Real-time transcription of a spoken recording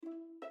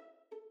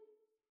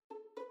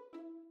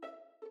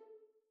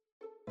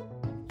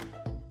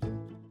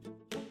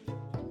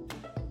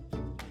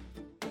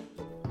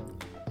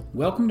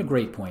Welcome to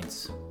Great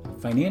Points,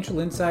 financial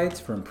insights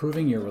for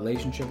improving your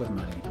relationship with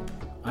money.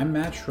 I'm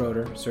Matt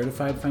Schroeder,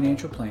 Certified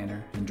Financial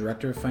Planner and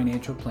Director of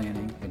Financial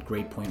Planning at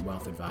Great Point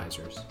Wealth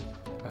Advisors,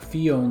 a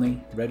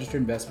fee-only registered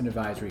investment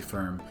advisory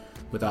firm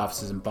with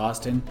offices in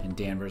Boston and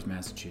Danvers,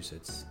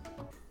 Massachusetts.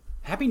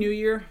 Happy New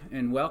Year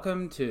and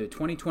welcome to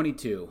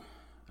 2022.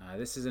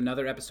 This is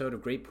another episode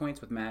of Great Points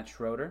with Matt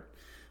Schroeder.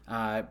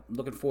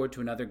 Looking forward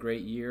to another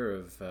great year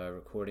of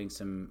recording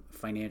some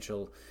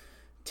financial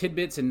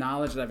tidbits and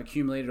knowledge that I've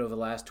accumulated over the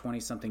last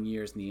 20-something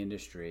years in the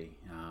industry.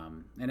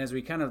 And as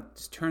we kind of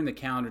just turn the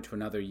calendar to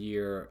another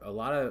year, a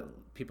lot of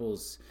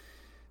people's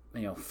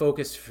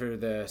focus for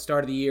the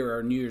start of the year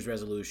are New Year's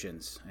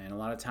resolutions. And a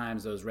lot of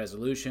times those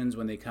resolutions,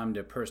 when they come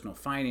to personal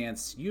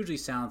finance, usually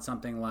sound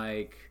something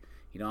like,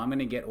 I'm going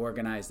to get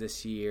organized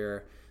this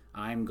year.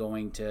 I'm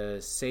going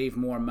to save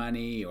more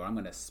money, or I'm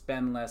going to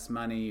spend less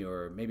money,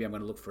 or maybe I'm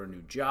going to look for a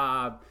new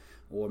job,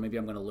 or maybe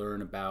I'm going to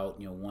learn about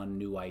one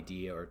new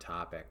idea or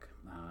topic.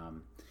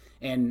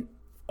 And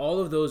all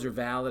of those are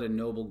valid and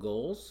noble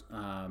goals,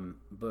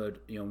 but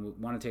we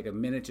want to take a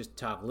minute just to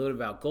talk a little bit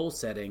about goal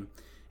setting,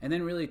 and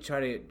then really try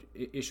to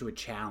issue a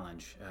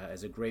challenge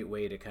as a great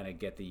way to kind of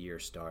get the year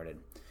started.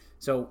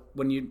 So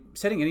when you're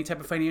setting any type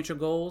of financial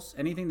goals,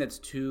 anything that's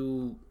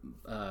too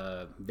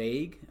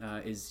vague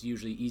is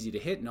usually easy to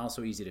hit and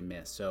also easy to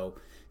miss. So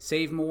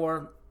save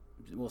more,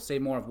 we'll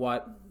save more of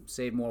what,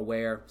 save more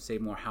where,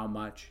 save more how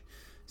much.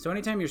 So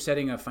anytime you're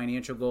setting a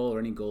financial goal or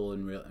any goal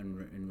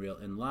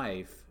in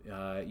life,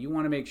 you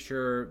want to make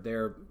sure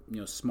they're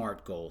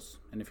SMART goals.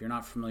 And if you're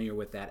not familiar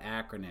with that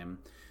acronym,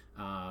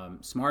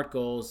 SMART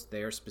goals,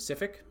 they are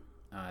specific,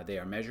 they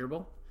are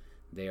measurable,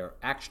 they are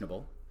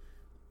actionable,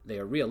 they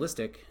are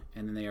realistic,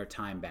 and then they are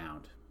time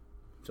bound.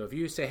 So if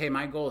you say, hey,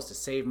 my goal is to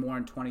save more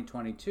in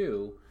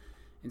 2022,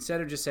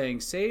 instead of just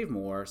saying save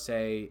more,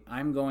 say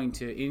I'm going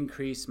to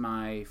increase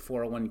my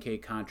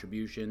 401k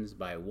contributions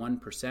by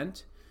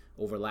 1%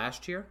 over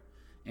last year,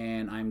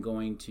 and I'm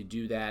going to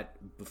do that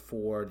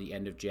before the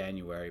end of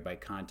January by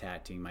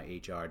contacting my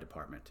HR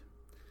department.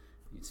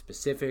 It's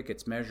specific,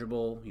 it's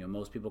measurable.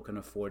 Most people can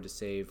afford to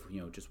save,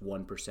 just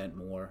 1%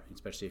 more,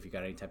 especially if you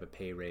got any type of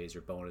pay raise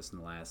or bonus in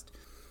the last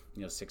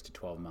 6 to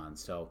 12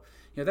 months. So,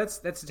 that's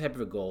the type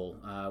of a goal.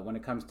 When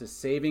it comes to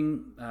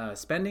saving,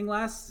 spending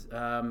less,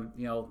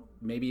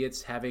 maybe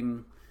it's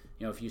having,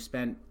 if you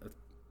spent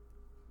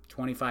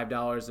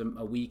 $25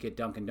 a week at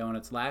Dunkin'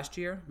 Donuts last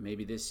year,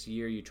 maybe this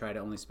year you try to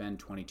only spend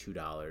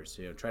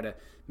 $22. Try to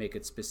make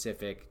it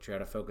specific, try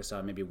to focus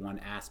on maybe one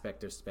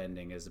aspect of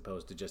spending as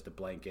opposed to just a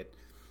blanket,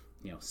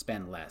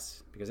 spend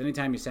less. Because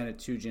anytime you send it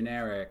too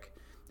generic,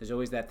 there's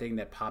always that thing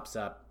that pops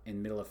up in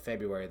the middle of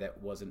February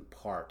that wasn't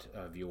part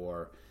of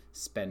your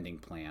spending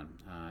plan.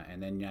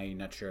 And then now you're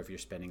not sure if you're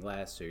spending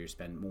less or you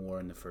spend more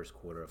in the first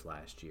quarter of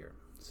last year.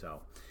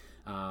 So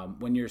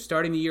when you're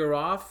starting the year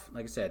off,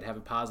 like I said, have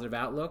a positive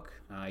outlook.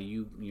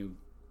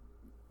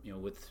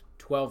 With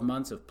 12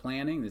 months of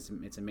planning,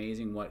 it's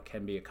amazing what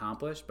can be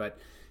accomplished, but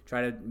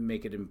try to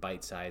make it in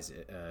bite-sized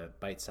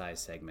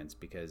segments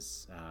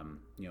because,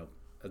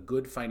 a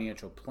good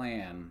financial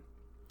plan,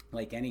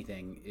 like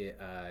anything,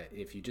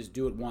 if you just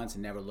do it once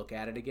and never look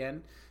at it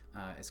again,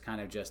 it's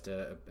kind of just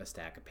a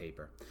stack of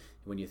paper.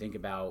 When you think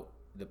about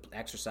the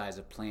exercise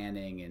of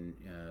planning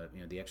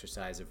and the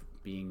exercise of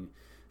being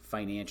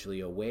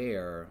financially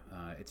aware,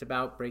 it's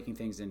about breaking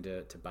things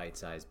into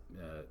bite-sized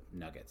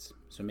nuggets.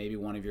 So maybe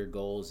one of your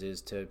goals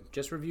is to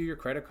just review your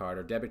credit card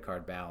or debit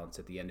card balance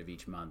at the end of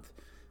each month.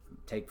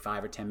 Take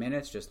 5 or 10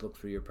 minutes, just look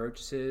through your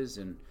purchases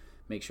and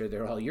make sure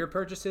they're all your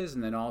purchases,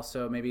 and then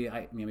also maybe a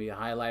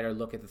highlighter,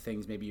 look at the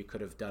things maybe you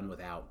could have done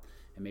without,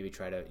 and maybe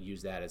try to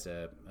use that as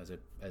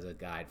a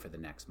guide for the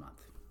next month.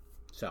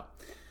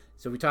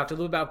 So we talked a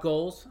little about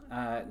goals.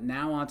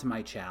 Now on to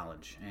my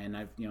challenge, and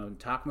I've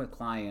talking with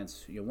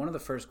clients. One of the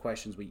first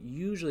questions we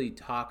usually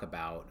talk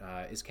about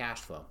is cash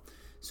flow.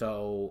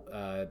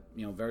 So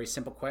very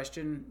simple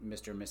question,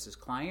 Mr. and Mrs.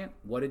 Client,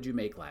 what did you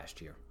make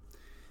last year?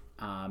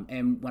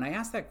 And when I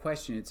ask that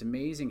question, it's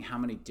amazing how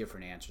many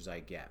different answers I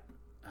get.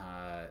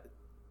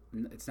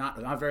 It's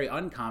not very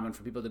uncommon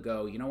for people to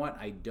go, you know what,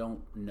 I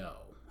don't know.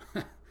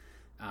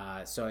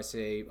 So I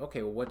say,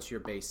 okay, well, what's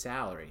your base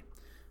salary?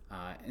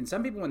 And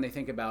some people, when they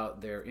think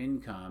about their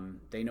income,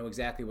 they know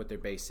exactly what their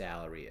base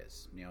salary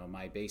is.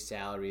 My base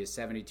salary is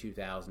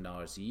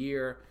 $72,000 a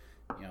year.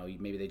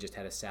 Maybe they just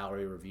had a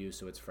salary review,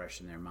 so it's fresh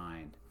in their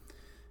mind.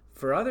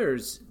 For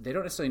others, they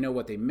don't necessarily know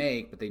what they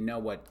make, but they know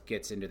what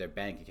gets into their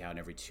bank account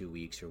every 2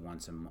 weeks or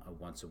once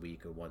a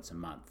week or once a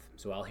month.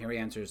 So I'll hear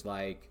answers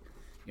like,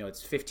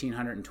 it's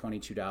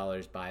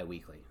 $1,522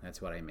 bi-weekly.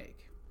 That's what I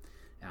make.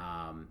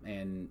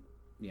 And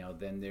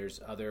then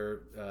there's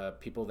other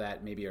people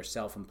that maybe are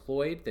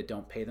self-employed that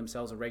don't pay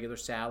themselves a regular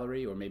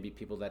salary, or maybe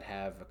people that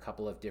have a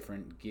couple of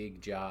different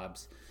gig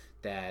jobs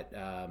that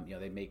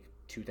they make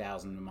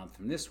 $2,000 a month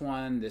from this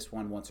one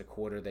once a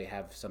quarter they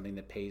have something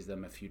that pays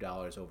them a few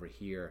dollars over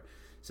here.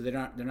 So they're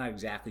not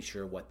exactly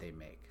sure what they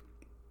make.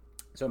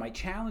 So my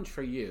challenge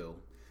for you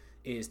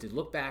is to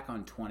look back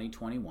on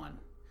 2021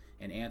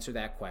 and answer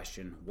that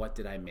question, what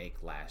did I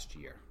make last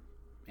year?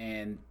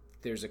 And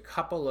there's a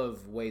couple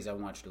of ways I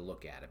want you to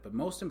look at it. But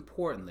most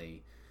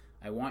importantly,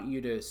 I want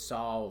you to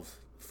solve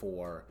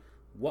for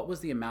what was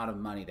the amount of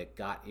money that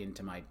got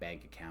into my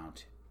bank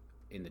account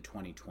in the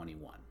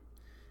 2021.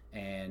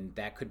 And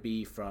that could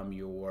be from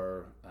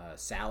your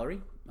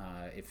salary.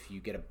 If you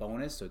get a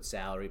bonus, so it's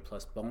salary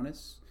plus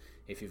bonus.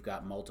 If you've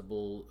got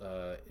multiple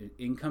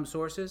income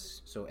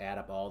sources, so add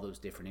up all those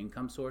different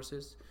income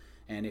sources.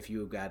 And if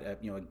you've got a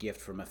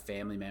gift from a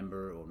family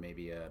member, or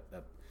maybe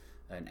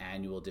an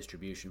annual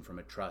distribution from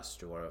a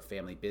trust or a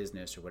family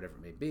business or whatever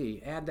it may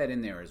be, add that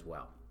in there as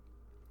well.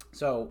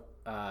 So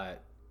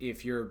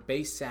if your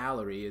base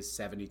salary is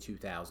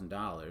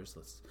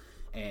 $72,000,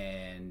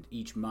 and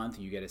each month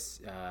you get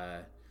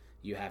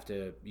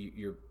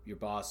your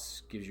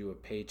boss gives you a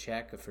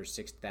paycheck for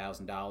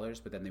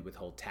 $6,000, but then they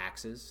withhold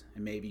taxes,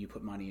 and maybe you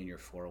put money in your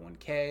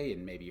 401k,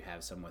 and maybe you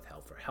have some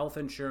withheld for health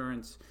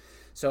insurance.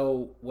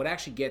 So what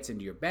actually gets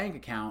into your bank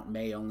account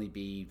may only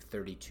be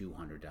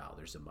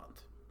 $3,200 a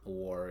month,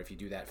 or if you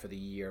do that for the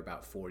year,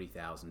 about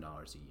 $40,000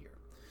 a year.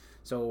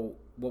 So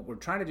what we're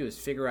trying to do is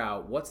figure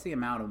out what's the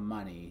amount of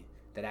money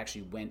that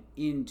actually went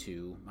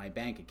into my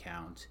bank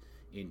account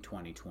in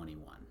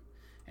 2021,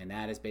 and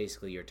that is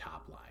basically your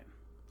top line.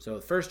 So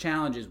the first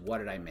challenge is, what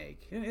did I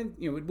make? And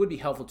it would be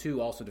helpful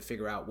too also to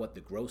figure out what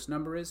the gross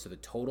number is, so the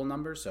total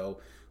number. So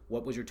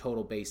what was your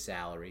total base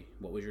salary?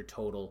 What was your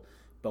total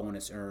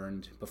bonus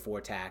earned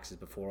before taxes,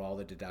 before all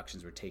the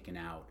deductions were taken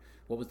out?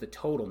 What was the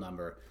total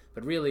number?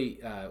 But really,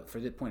 for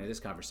the point of this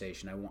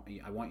conversation,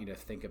 I want you to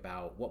think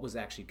about what was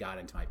actually got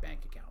into my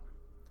bank account.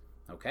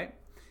 Okay?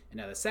 And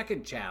now the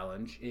second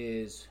challenge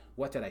is,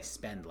 what did I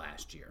spend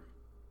last year?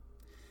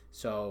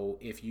 So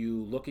if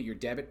you look at your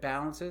debit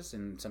balances,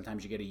 and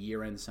sometimes you get a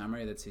year-end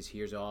summary that says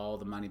here's all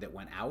the money that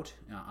went out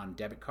on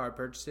debit card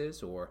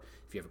purchases, or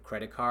if you have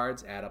credit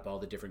cards, add up all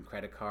the different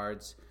credit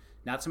cards.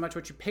 Not so much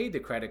what you paid the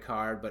credit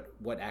card, but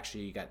what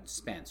actually you got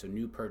spent. So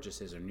new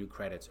purchases or new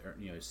credits, or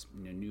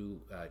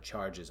new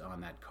charges on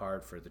that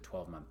card for the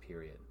 12-month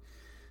period.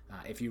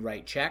 If you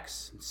write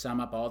checks, sum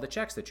up all the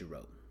checks that you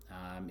wrote.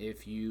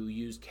 If you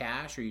use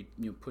cash, or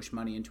you push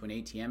money into an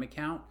ATM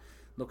account,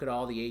 look at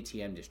all the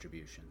ATM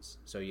distributions.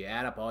 So you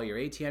add up all your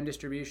ATM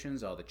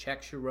distributions, all the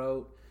checks you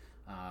wrote,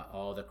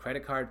 all the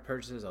credit card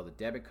purchases, all the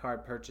debit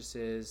card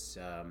purchases,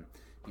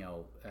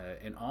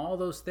 and all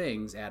those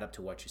things add up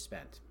to what you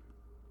spent.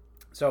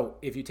 So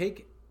if you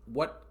take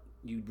what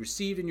you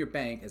received in your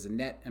bank as a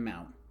net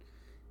amount,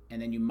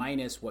 and then you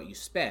minus what you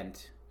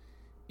spent,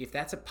 if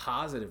that's a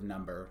positive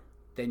number,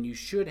 then you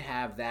should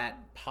have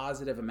that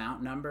positive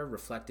amount number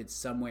reflected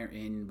somewhere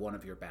in one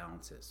of your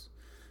balances.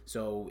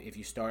 So if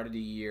you started the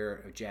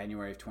year of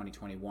January of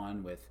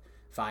 2021 with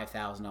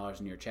 $5,000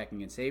 in your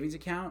checking and savings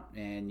account,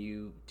 and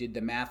you did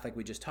the math like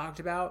we just talked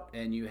about,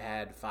 and you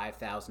had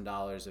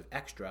 $5,000 of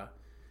extra,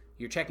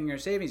 your checking or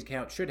savings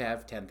account should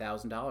have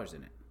 $10,000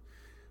 in it.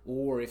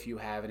 Or if you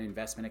have an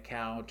investment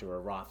account or a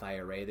Roth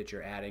IRA that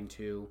you're adding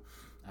to,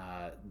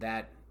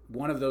 that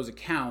one of those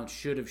accounts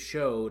should have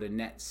showed a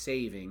net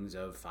savings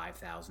of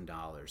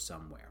 $5,000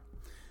 somewhere.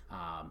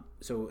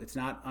 So it's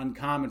not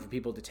uncommon for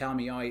people to tell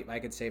me, I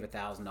could save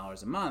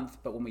 $1,000 a month.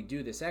 But when we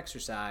do this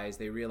exercise,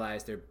 they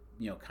realize they're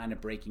kind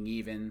of breaking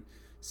even.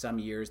 Some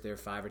years they're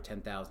 $5,000 or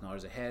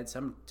 $10,000 ahead.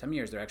 Some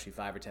years they're actually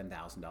 $5,000 or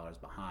 $10,000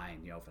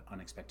 behind. If an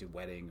unexpected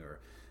wedding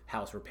or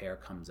house repair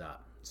comes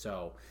up.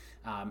 So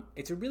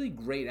it's a really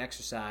great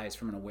exercise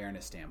from an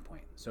awareness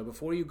standpoint. So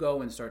before you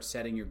go and start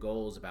setting your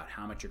goals about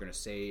how much you're going to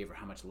save or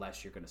how much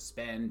less you're going to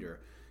spend, or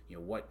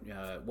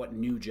what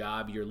new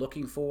job you're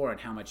looking for and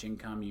how much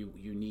income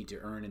you need to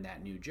earn in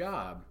that new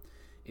job,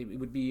 it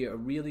would be a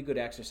really good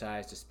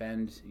exercise to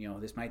spend,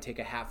 this might take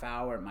a half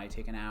hour, it might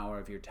take an hour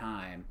of your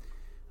time.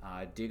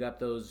 Dig up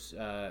those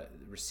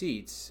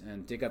receipts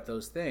and dig up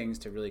those things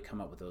to really come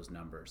up with those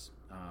numbers.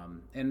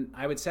 And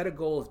I would set a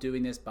goal of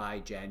doing this by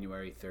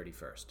January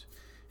 31st.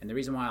 And the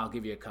reason why I'll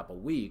give you a couple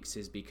weeks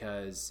is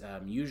because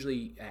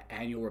usually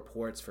annual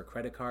reports for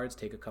credit cards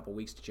take a couple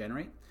weeks to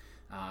generate.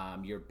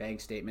 Your bank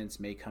statements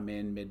may come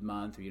in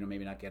mid-month, or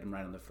maybe not get them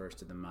right on the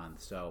first of the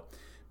month. So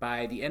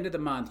by the end of the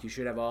month, you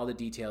should have all the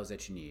details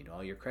that you need.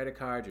 All your credit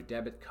cards, your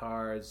debit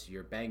cards,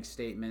 your bank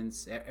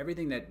statements,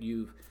 everything that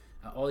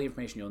all the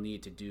information you'll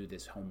need to do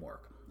this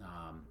homework.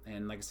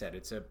 And like I said,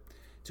 it's a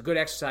good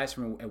exercise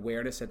from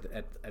awareness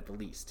at the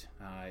least.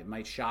 It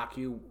might shock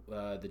you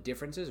the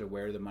differences, or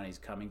where the money's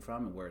coming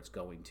from and where it's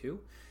going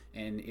to.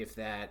 And if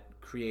that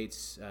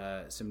creates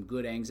some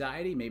good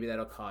anxiety, maybe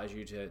that'll cause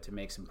you to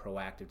make some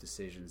proactive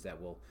decisions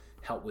that will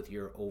help with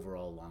your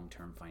overall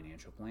long-term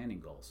financial planning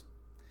goals.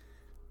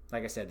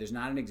 Like I said, there's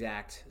not an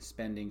exact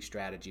spending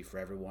strategy for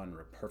everyone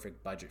or a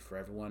perfect budget for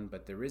everyone,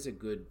 but there is a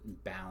good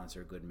balance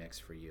or a good mix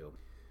for you.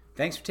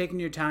 Thanks for taking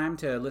your time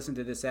to listen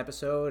to this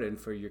episode and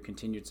for your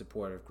continued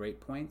support of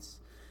Great Points.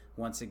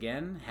 Once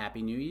again,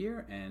 Happy New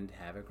Year and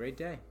have a great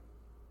day.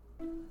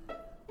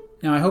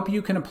 Now, I hope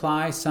you can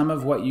apply some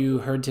of what you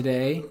heard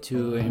today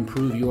to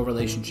improve your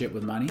relationship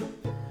with money.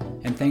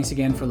 And thanks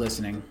again for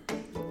listening.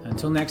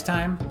 Until next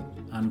time,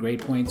 on Great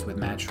Points with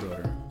Matt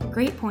Schroeder.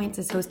 Great Points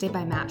is hosted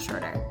by Matt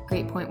Schroeder.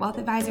 Great Point Wealth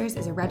Advisors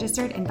is a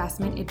registered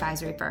investment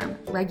advisory firm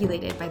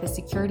regulated by the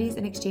Securities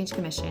and Exchange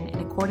Commission in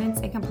accordance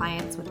and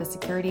compliance with the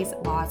securities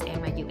laws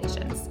and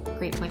regulations.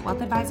 Great Point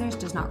Wealth Advisors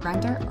does not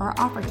render or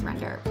offer to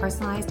render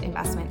personalized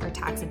investment or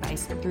tax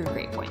advice through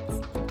Great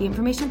Points. The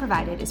information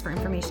provided is for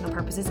informational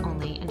purposes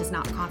only and does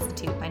not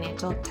constitute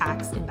financial,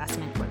 tax,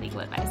 investment, or legal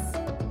advice.